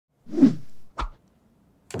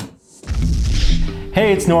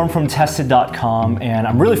Hey, it's Norm from Tested.com, and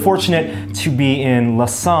I'm really fortunate to be in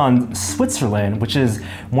Lausanne, Switzerland, which is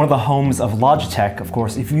one of the homes of Logitech. Of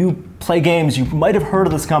course, if you play games, you might have heard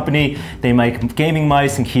of this company. They make gaming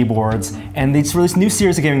mice and keyboards, and they just released a new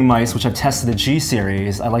series of gaming mice, which I've tested, the G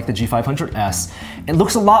series. I like the G500S. It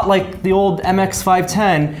looks a lot like the old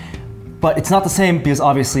MX510, but it's not the same because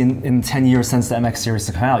obviously in 10 years since the MX series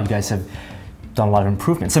has come out, you guys have done a lot of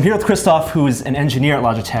improvements. So I'm here with Christoph, who's an engineer at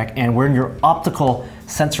Logitech, and we're in your optical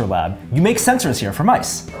sensor lab. You make sensors here for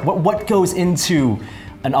mice. What goes into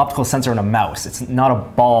an optical sensor in a mouse? It's not a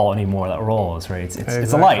ball anymore that rolls, right?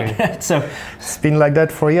 It's a light. So it's been like that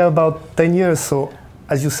for about 10 years. So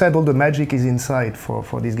as you said, all the magic is inside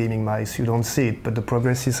for these gaming mice. You don't see it, but the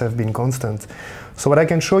progresses have been constant. So what I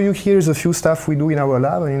can show you here is a few stuff we do in our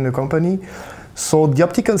lab and in the company. So the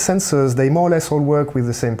optical sensors, they more or less all work with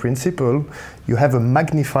the same principle. You have a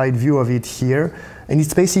magnified view of it here, and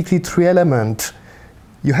it's basically three elements.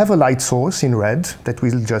 You have a light source in red that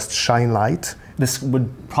will just shine light. This would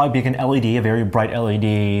probably be an LED, a very bright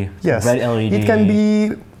LED, yes. Red LED. It can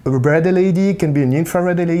be a red LED, it can be an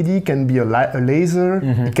infrared LED, it can be a laser,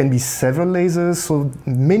 it can be several lasers, so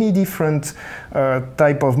many different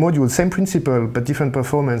type of modules, same principle, but different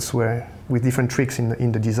performance with different tricks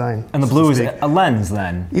in the design. And the blue is a lens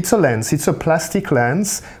then? It's a lens, it's a plastic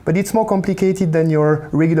lens, but it's more complicated than your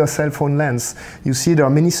regular cell phone lens. You see there are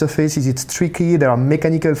many surfaces, it's tricky, there are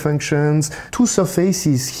mechanical functions. Two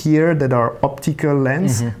surfaces here that are optical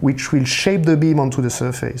lens, which will shape the beam onto the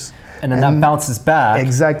surface. And then that bounces back.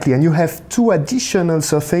 Exactly, and you have two additional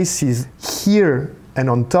surfaces here and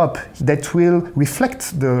on top that will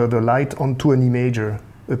reflect the light onto an imager,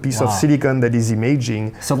 a piece of silicon that is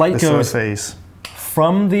imaging so light the goes surface.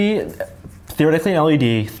 From the theoretically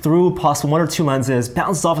LED through possibly one or two lenses,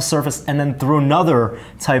 bounces off a surface, and then through another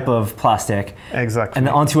type of plastic. Exactly. And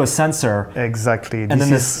then onto a sensor. Exactly. And then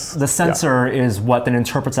the sensor is what then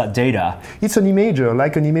interprets that data. It's an imager,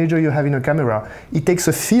 like an imager you have in a camera. It takes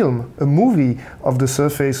a film, a movie of the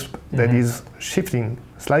surface that is shifting,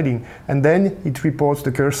 sliding, and then it reports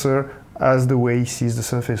the cursor as the way he sees the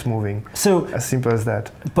surface moving. So as simple as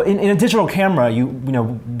that. But in a digital camera,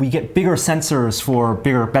 we get bigger sensors for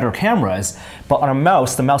better cameras. But on a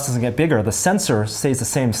mouse, the mouse doesn't get bigger. The sensor stays the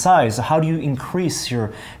same size. So how do you increase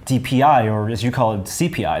your DPI, or as you call it,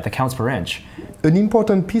 CPI, the counts per inch? An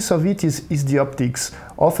important piece of it is the optics.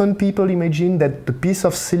 Often people imagine that the piece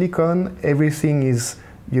of silicon, everything is,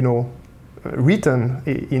 written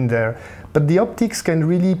in there. But the optics can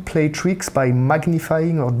really play tricks by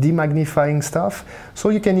magnifying or demagnifying stuff, so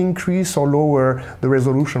you can increase or lower the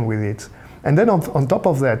resolution with it. And then on top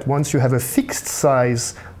of that, once you have a fixed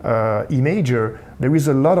size imager, there is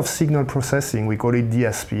a lot of signal processing. We call it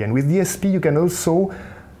DSP. And with DSP, you can also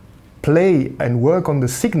play and work on the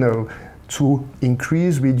signal to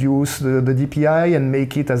increase, reduce the DPI and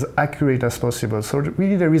make it as accurate as possible. So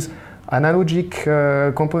really there is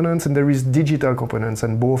analogic components and there is digital components,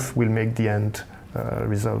 and both will make the end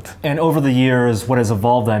result. And over the years, what has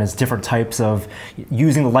evolved then is different types of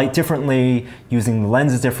using the light differently, using the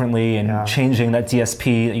lenses differently, and changing that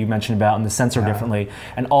DSP that you mentioned about and the sensor differently,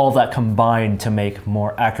 and all of that combined to make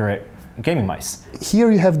more accurate gaming mice.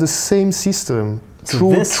 Here you have the same system.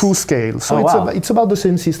 True scale. So it's about the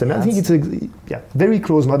same system. I think it's very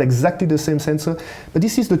close, not exactly the same sensor, but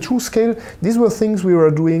this is the true scale. These were things we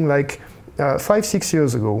were doing like 5-6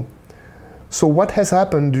 years ago. So what has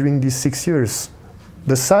happened during these 6 years?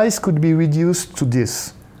 The size could be reduced to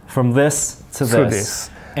this. From this to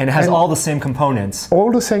this. And it has all the same components.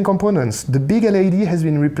 All the same components. The big LED has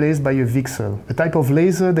been replaced by a VCSEL, a type of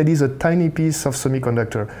laser that is a tiny piece of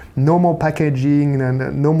semiconductor. No more packaging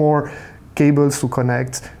and no more cables to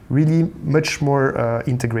connect, really much more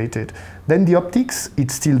integrated. Then the optics,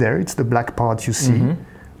 it's still there, it's the black part you see,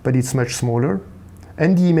 but it's much smaller.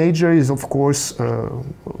 And the imager is, of course,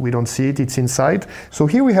 we don't see it, it's inside. So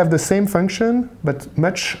here we have the same function, but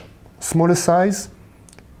much smaller size.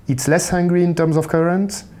 It's less hungry in terms of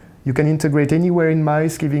current. You can integrate anywhere in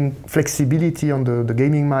mice, giving flexibility on the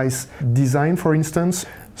gaming mice design, for instance.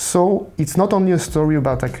 So it's not only a story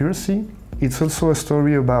about accuracy, it's also a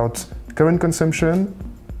story about current consumption,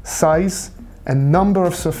 size, and number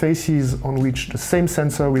of surfaces on which the same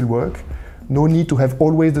sensor will work. No need to have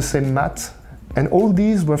always the same mat. And all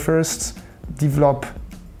these were first developed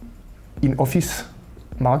in office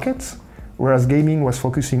markets, whereas gaming was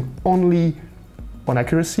focusing only on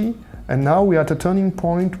accuracy. And now we are at a turning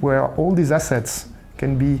point where all these assets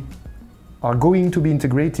are going to be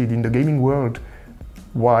integrated in the gaming world,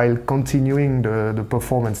 while continuing the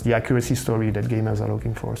performance, the accuracy story that gamers are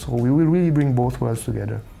looking for. So we will really bring both worlds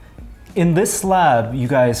together. In this lab, you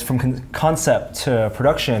guys, from concept to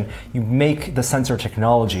production, you make the sensor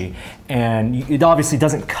technology, and it obviously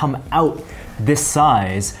doesn't come out this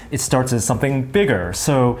size. It starts as something bigger.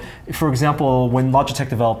 So, for example, when Logitech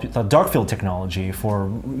developed the dark field technology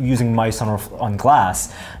for using mice on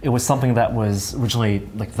glass, it was something that was originally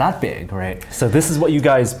like that big, right? So this is what you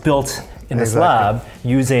guys built in this lab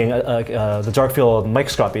using the dark field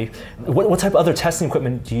microscopy. What type of other testing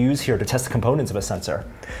equipment do you use here to test the components of a sensor?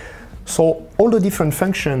 So all the different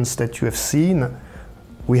functions that you have seen,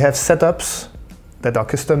 we have setups that are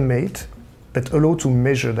custom made that allow to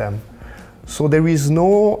measure them. So there is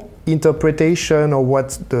no interpretation of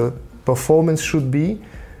what the performance should be.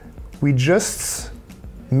 We just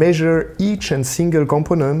measure each and single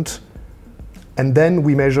component, and then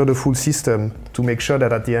we measure the full system to make sure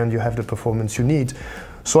that at the end you have the performance you need.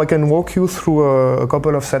 So I can walk you through a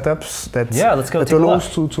couple of setups that, that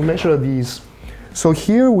allows to measure these. So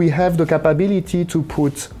here we have the capability to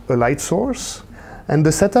put a light source, and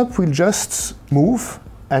the setup will just move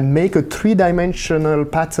and make a three-dimensional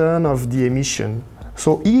pattern of the emission.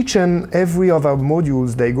 So each and every of our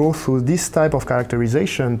modules, they go through this type of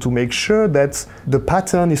characterization to make sure that the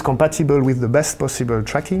pattern is compatible with the best possible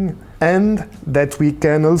tracking, and that we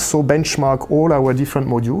can also benchmark all our different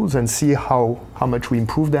modules and see how much we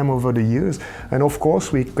improve them over the years. And of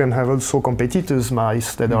course, we can have also competitors'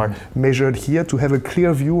 mice that are measured here to have a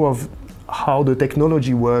clear view of how the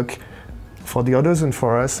technology works for the others and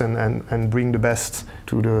for us, and bring the best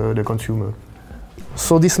to the consumer.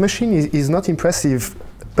 So this machine is not impressive,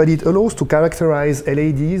 but it allows to characterize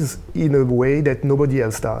LEDs in a way that nobody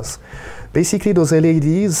else does. Basically, those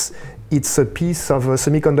LEDs, it's a piece of a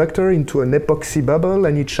semiconductor into an epoxy bubble,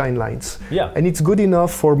 and it shines lights. Yeah. And it's good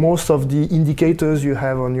enough for most of the indicators you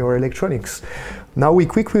have on your electronics. Now we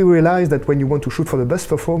quickly realize that when you want to shoot for the best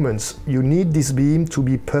performance, you need this beam to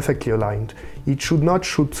be perfectly aligned. It should not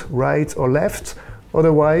shoot right or left,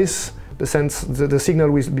 otherwise the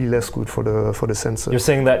signal will be less good for the sensor. You're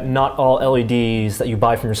saying that not all LEDs that you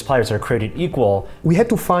buy from your suppliers are created equal. We had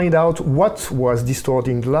to find out what was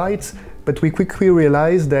distorting the light, but we quickly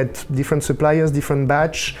realized that different suppliers, different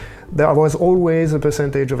batch, there was always a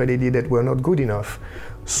percentage of LED that were not good enough.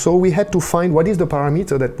 So we had to find what is the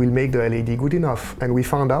parameter that will make the LED good enough. And we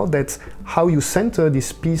found out that how you center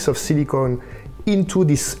this piece of silicone into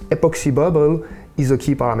this epoxy bubble is a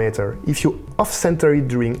key parameter. If you off-center it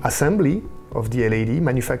during assembly of the LED,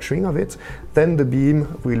 manufacturing of it, then the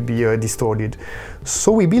beam will be distorted.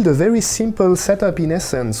 So we build a very simple setup in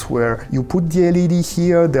essence, where you put the LED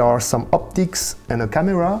here, there are some optics and a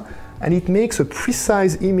camera, and it makes a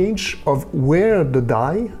precise image of where the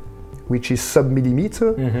die, which is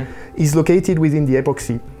sub-millimeter, is located within the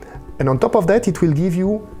epoxy. And on top of that, it will give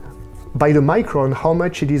you, by the micron, how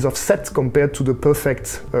much it is offset compared to the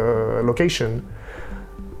perfect location.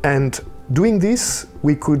 And doing this,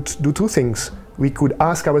 we could do two things. We could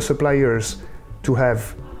ask our suppliers to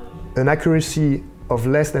have an accuracy of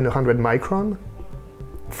less than 100 micron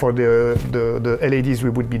for the LEDs we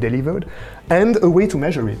would be delivered, and a way to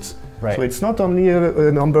measure it. Right. So it's not only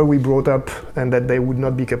a number we brought up and that they would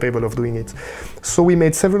not be capable of doing it. So we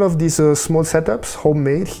made several of these small setups,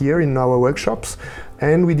 homemade here in our workshops,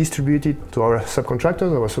 and we distribute it to our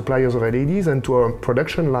subcontractors, our suppliers of LEDs, and to our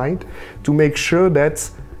production line to make sure that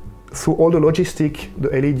through all the logistic, the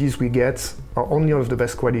LEDs we get are only of the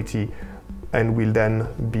best quality, and will then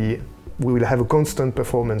be, we will have a constant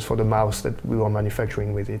performance for the mouse that we are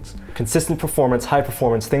manufacturing with it. Consistent performance, high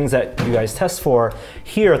performance, things that you guys test for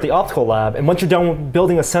here at the Optical lab. And once you're done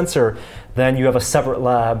building a sensor, then you have a separate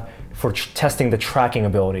lab for testing the tracking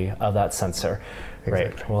ability of that sensor.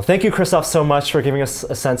 Exactly. Great. Well, thank you, Christophe, so much for giving us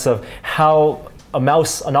a sense of how an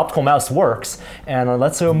optical mouse works. And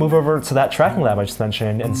let's move over to that tracking lab I just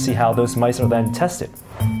mentioned and see how those mice are then tested.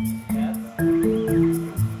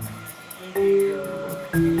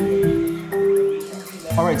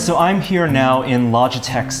 All right, so I'm here now in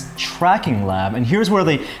Logitech's tracking lab, and here's where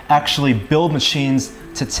they actually build machines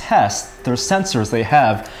to test their sensors they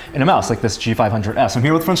have in a mouse like this G500S. I'm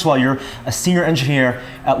here with Francois. You're a senior engineer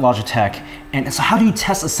at Logitech. And so how do you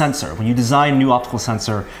test a sensor? When you design a new optical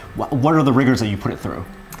sensor, what are the rigors that you put it through?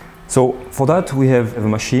 So for that, we have a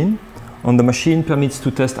machine, and the machine permits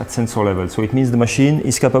to test at sensor level. So it means the machine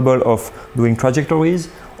is capable of doing trajectories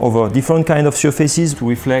over different kind of surfaces to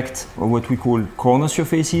reflect what we call corner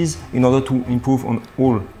surfaces in order to improve on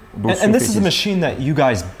all those and this is a machine that you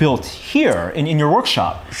guys built here in your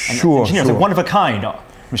workshop. Sure. It's a one-of-a-kind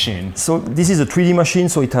machine. So this is a 3D machine,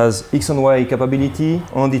 so it has X and Y capability,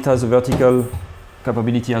 and it has a vertical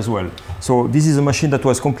capability as well. So this is a machine that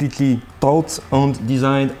was completely thought and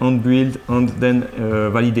designed and built and then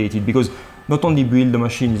validated, because not only build the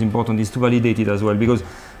machine is important, is to validate it as well, because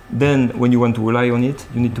then when you want to rely on it,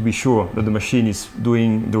 you need to be sure that the machine is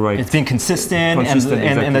doing the right. It's being consistent exactly.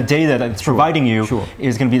 and the data that it's providing you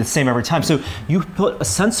is going to be the same every time. So you put a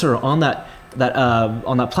sensor on that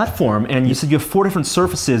platform, and you said you have 4 different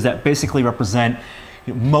surfaces that basically represent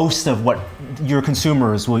most of what your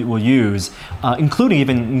consumers will use, including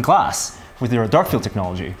even in glass with your dark field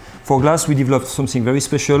technology. For glass, we developed something very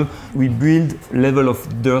special. We build level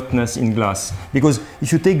of dirtiness in glass, because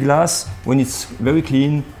if you take glass, when it's very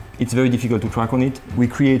clean, it's very difficult to track on it. We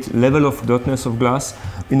create level of dirtiness of glass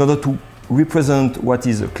in order to represent what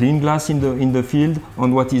is a clean glass in the field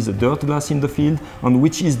and what is a dirt glass in the field, and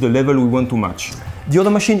which is the level we want to match. The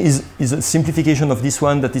other machine is a simplification of this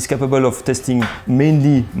one that is capable of testing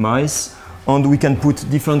mainly mice, and we can put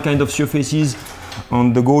different kind of surfaces,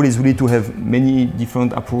 and the goal is really to have many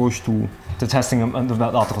different approach to testing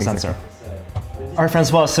the optical sensor. All right,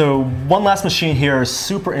 Francois, so one last machine here is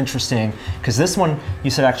super interesting, because this one, you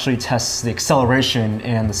said, actually tests the acceleration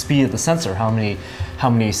and the speed of the sensor, how many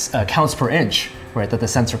counts per inch, right, that the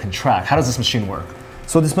sensor can track. How does this machine work?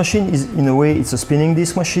 So this machine is, in a way, it's a spinning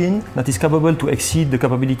disk machine that is capable to exceed the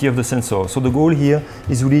capability of the sensor. So the goal here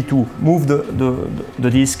is really to move the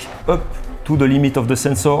disk up to the limit of the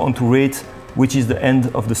sensor and to rate which is the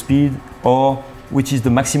end of the speed or which is the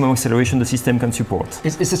maximum acceleration the system can support.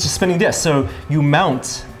 It's just a spinning disk. So you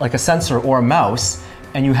mount like a sensor or a mouse,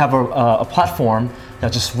 and you have a platform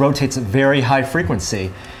that just rotates at very high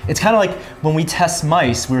frequency. It's kind of like when we test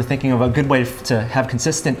mice, we were thinking of a good way to have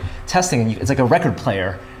consistent testing. And it's like a record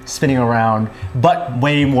player spinning around, but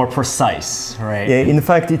way more precise, right? Yeah, in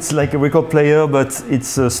fact, it's like a record player, but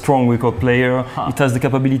it's a strong record player. It has the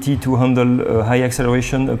capability to handle high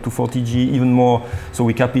acceleration up to 40 G, even more. So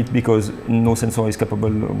we cap it because no sensor is capable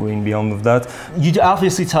of going beyond of that. You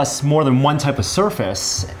obviously test more than one type of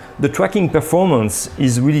surface. The tracking performance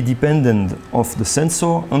is really dependent of the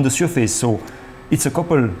sensor and the surface. So it's a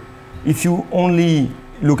couple. If you only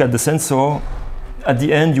look at the sensor, at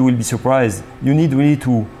the end you will be surprised. You need really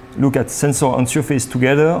to look at sensor and surface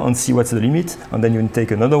together and see what's the limit, and then you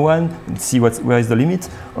take another one and see where is the limit,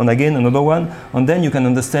 and again another one, and then you can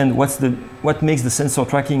understand what makes the sensor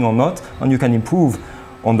tracking or not, and you can improve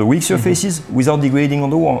on the weak surfaces without degrading on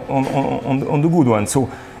the good one.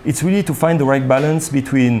 So it's really to find the right balance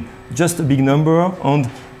between just a big number and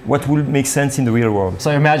what will make sense in the real world. So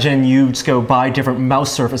I imagine you just go buy different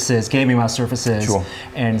mouse surfaces, gaming mouse surfaces,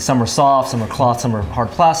 and some are soft, some are cloth, some are hard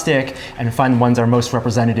plastic, and find the ones that are most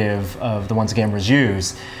representative of the ones gamers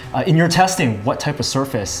use. In your testing, what type of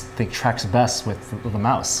surface tracks best with the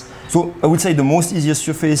mouse? So I would say the most easiest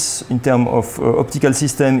surface in terms of optical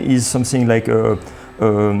system is something like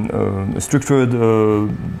structured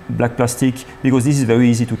black plastic, because this is very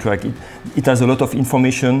easy to track. It has a lot of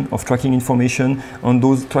information, of tracking information, and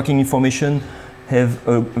those tracking information have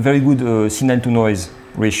a very good signal to noise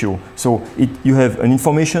ratio. So you have an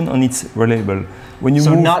information and it's reliable. When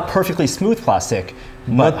you not perfectly smooth plastic,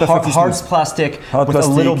 but hard plastic with a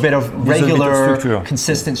little bit of regular,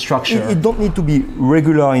 consistent structure. It don't need to be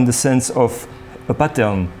regular in the sense of a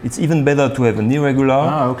pattern. It's even better to have an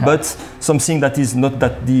irregular, but something that is not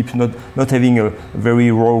that deep, not having a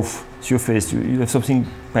very rough surface. You have something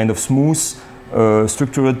kind of smooth,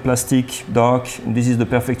 structured plastic, dark. And this is the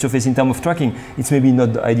perfect surface in terms of tracking. It's maybe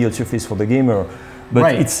not the ideal surface for the gamer,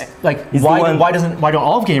 but it's why don't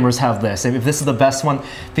all gamers have this? If this is the best one,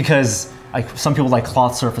 because some people like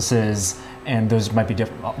cloth surfaces, and those might be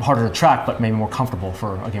harder to track, but maybe more comfortable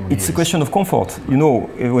for a gamer to use. It's a question of comfort. You know,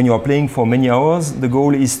 when you are playing for many hours, the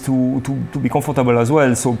goal is to be comfortable as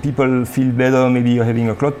well. So people feel better maybe you're having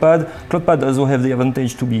a cloth pad. Cloth pad also have the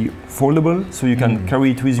advantage to be foldable, so you can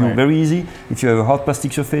carry it with you very easy. If you have a hard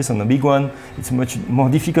plastic surface and a big one, it's much more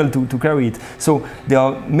difficult to carry it. So there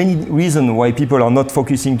are many reasons why people are not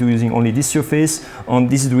focusing to using only this surface, and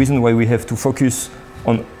this is the reason why we have to focus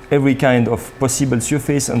on every kind of possible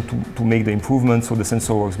surface and to make the improvement so the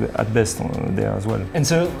sensor works at best there as well. And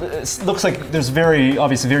so it looks like there's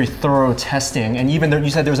obviously very thorough testing, and even you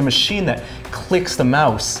said there's a machine that clicks the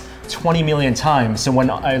mouse 20 million times. So when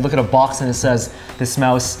I look at a box and it says this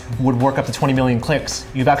mouse would work up to 20 million clicks,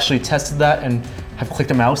 you've actually tested that and have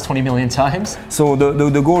clicked a mouse 20 million times? So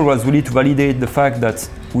the goal was really to validate the fact that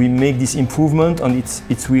we make this improvement, and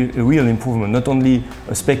it's a real improvement, not only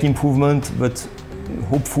a spec improvement, but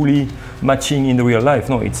hopefully matching in the real life.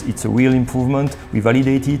 No, it's a real improvement. We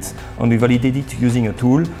validate it, and we validate it using a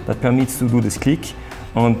tool that permits to do this click.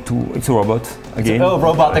 It's a robot again. It's a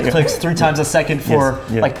robot that clicks 3 times a second for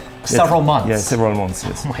like Several months? Yeah, several months,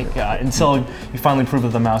 yes. Oh my God, until you finally prove that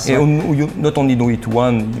the mouse... You not only do it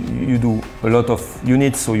you do a lot of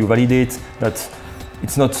units, so you validate that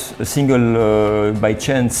it's not a single by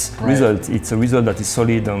chance result, it's a result that is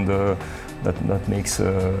solid and that makes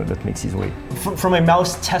his way. From a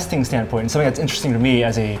mouse testing standpoint, and something that's interesting to me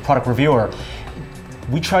as a product reviewer,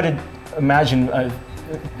 we try to imagine a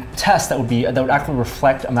test that would actually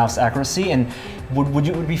reflect a mouse accuracy. And would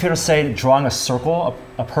it be fair to say that drawing a circle,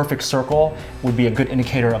 a perfect circle, would be a good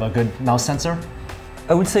indicator of a good mouse sensor?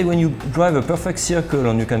 I would say when you drive a perfect circle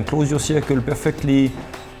and you can close your circle perfectly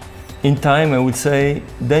in time, I would say,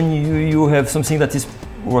 then you have something that is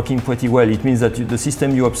working pretty well. It means that the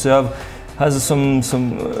system you observe has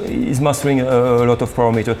is mastering a lot of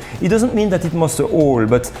parameters. It doesn't mean that it masters all,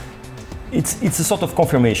 but it's a sort of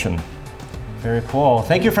confirmation. Very cool.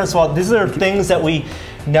 Thank you, Francois. These are things that we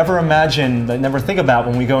never imagine, that never think about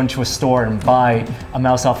when we go into a store and buy a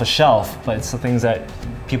mouse off the shelf, but it's the things that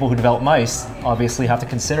people who develop mice obviously have to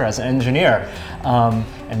consider as an engineer.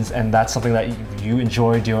 And that's something that you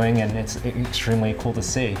enjoy doing, and it's extremely cool to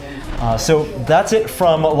see. So that's it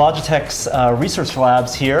from Logitech's research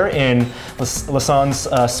labs here in Lausanne,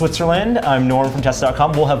 Switzerland. I'm Norm from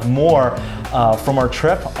Test.com. We'll have more from our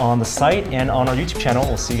trip on the site and on our YouTube channel.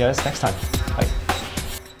 We'll see you guys next time. Bye.